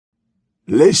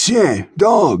Les chiens,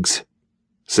 dogs,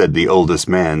 said the oldest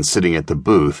man sitting at the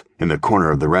booth in the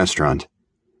corner of the restaurant.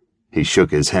 He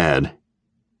shook his head.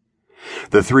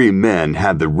 The three men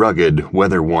had the rugged,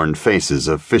 weather-worn faces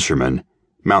of fishermen,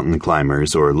 mountain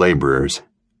climbers, or laborers.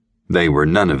 They were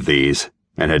none of these,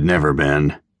 and had never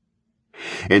been.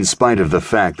 In spite of the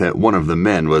fact that one of the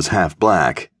men was half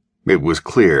black, it was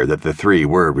clear that the three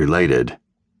were related.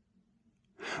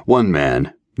 One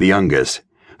man, the youngest,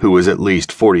 who was at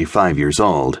least 45 years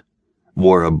old,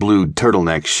 wore a blue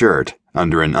turtleneck shirt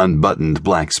under an unbuttoned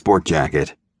black sport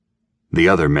jacket. The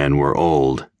other men were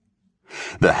old.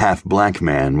 The half-black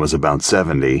man was about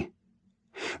 70.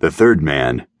 The third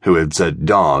man, who had said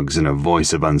dogs in a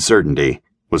voice of uncertainty,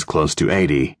 was close to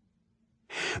 80.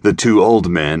 The two old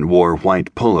men wore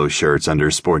white polo shirts under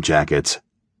sport jackets.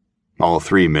 All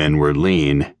three men were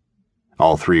lean.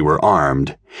 All three were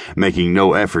armed, making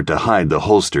no effort to hide the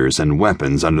holsters and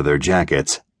weapons under their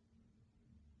jackets.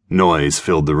 Noise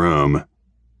filled the room.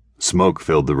 Smoke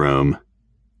filled the room.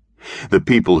 The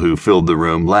people who filled the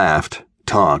room laughed,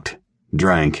 talked,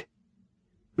 drank.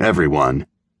 Everyone,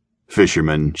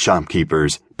 fishermen,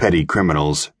 shopkeepers, petty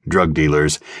criminals, drug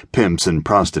dealers, pimps and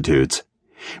prostitutes,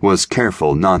 was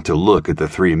careful not to look at the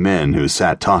three men who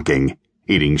sat talking,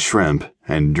 eating shrimp,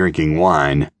 and drinking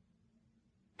wine.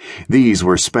 These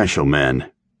were special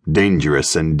men,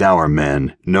 dangerous and dour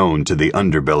men known to the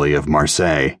underbelly of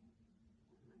Marseille.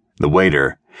 The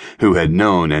waiter, who had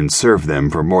known and served them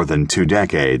for more than 2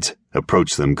 decades,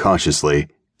 approached them cautiously,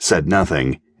 said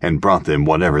nothing, and brought them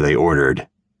whatever they ordered.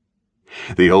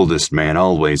 The oldest man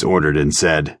always ordered and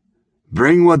said,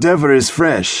 "Bring whatever is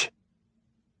fresh."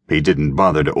 He didn't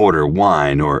bother to order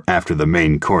wine or after the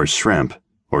main course shrimp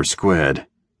or squid.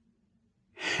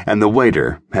 And the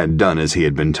waiter had done as he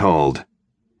had been told,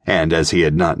 and as he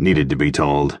had not needed to be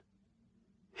told.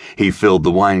 He filled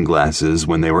the wine glasses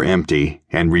when they were empty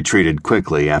and retreated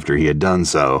quickly after he had done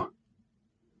so.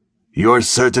 "You're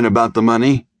certain about the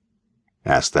money?"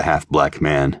 asked the half-black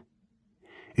man.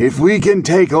 "If we can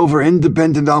take over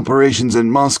independent operations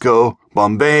in Moscow,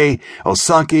 Bombay,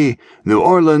 Osaka, New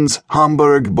Orleans,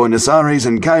 Hamburg, Buenos Aires,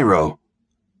 and Cairo,"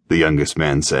 the youngest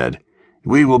man said,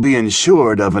 "we will be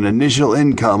insured of an initial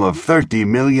income of 30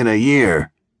 million a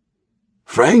year."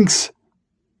 "Francs?"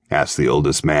 asked the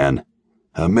oldest man.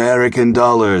 "American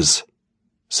dollars,"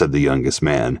 said the youngest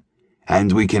man.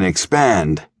 "And we can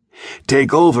expand.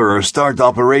 Take over or start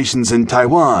operations in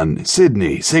Taiwan,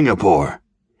 Sydney, Singapore.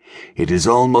 It is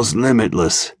almost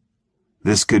limitless.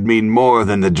 This could mean more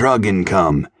than the drug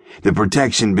income, the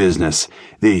protection business,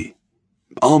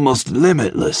 almost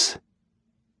limitless."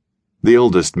 The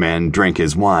oldest man drank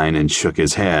his wine and shook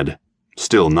his head,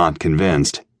 still not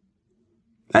convinced.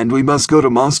 "And we must go to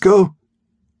Moscow?"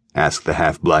 asked the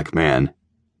half-black man.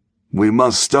 "We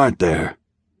must start there,"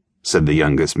 said the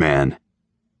youngest man.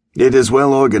 "It is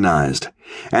well organized,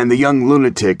 and the young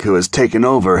lunatic who has taken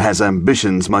over has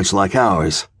ambitions much like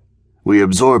ours. We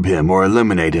absorb him or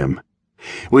eliminate him.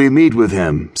 We meet with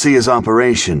him, see his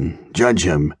operation, judge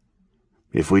him.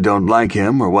 If we don't like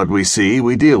him or what we see,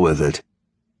 we deal with it."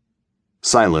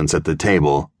 Silence at the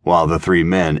table while the three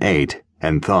men ate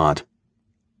and thought.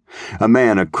 A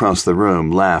man across the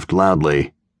room laughed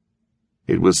loudly.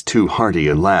 It was too hearty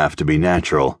a laugh to be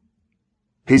natural.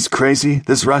 "He's crazy,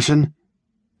 this Russian?"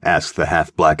 asked the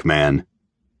half-black man.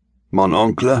 "Mon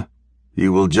oncle,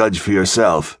 you will judge for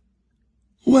yourself."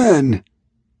 "When?"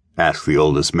 asked the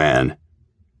oldest man.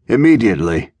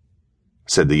 "Immediately,"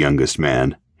 said the youngest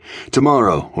man.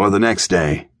 "Tomorrow or the next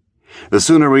day. The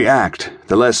sooner we act,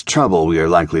 the less trouble we are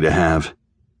likely to have."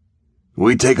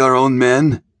 "We take our own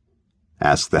men?"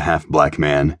 asked the half-black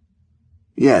man.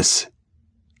 "Yes,"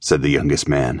 said the youngest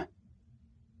man.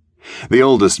 The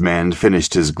oldest man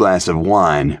finished his glass of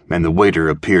wine, and the waiter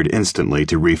appeared instantly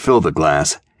to refill the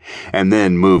glass, and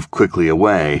then moved quickly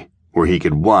away, where he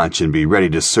could watch and be ready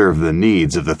to serve the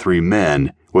needs of the three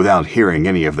men without hearing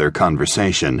any of their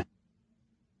conversation.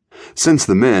 Since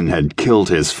the men had killed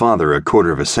his father a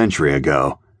quarter of a century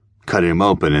ago, cut him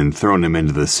open and thrown him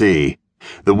into the sea,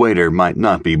 the waiter might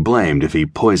not be blamed if he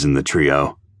poisoned the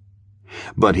trio.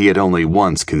 But he had only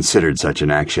once considered such an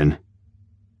action.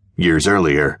 Years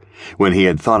earlier, when he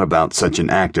had thought about such an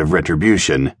act of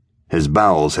retribution, his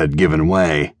bowels had given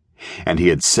way, and he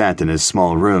had sat in his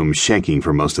small room shaking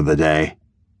for most of the day.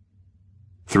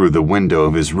 Through the window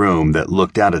of his room that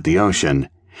looked out at the ocean,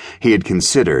 he had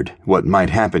considered what might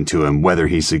happen to him whether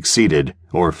he succeeded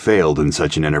or failed in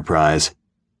such an enterprise.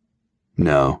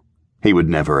 No, he would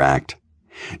never act,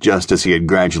 just as he had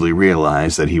gradually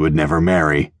realized that he would never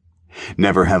marry,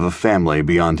 never have a family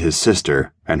beyond his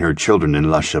sister and her children in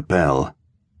La Chapelle.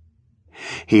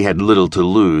 He had little to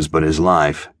lose but his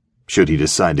life, should he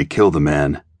decide to kill the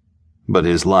man. But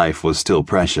his life was still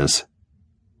precious.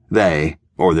 They,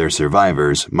 or their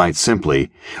survivors, might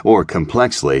simply, or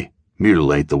complexly,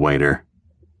 mutilate the waiter.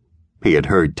 He had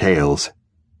heard tales.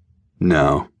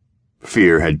 No,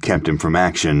 fear had kept him from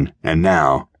action, and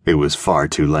now it was far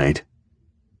too late.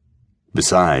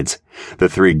 Besides, the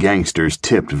three gangsters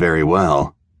tipped very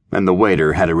well, and the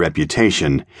waiter had a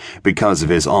reputation because of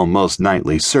his almost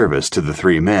nightly service to the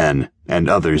three men and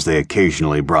others they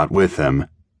occasionally brought with them.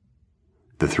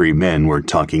 The three men were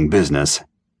talking business.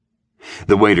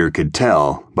 The waiter could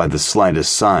tell by the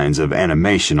slightest signs of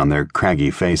animation on their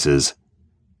craggy faces.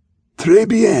 "Très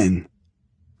bien,"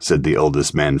 said the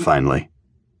oldest man finally.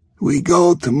 "We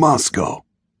go to Moscow."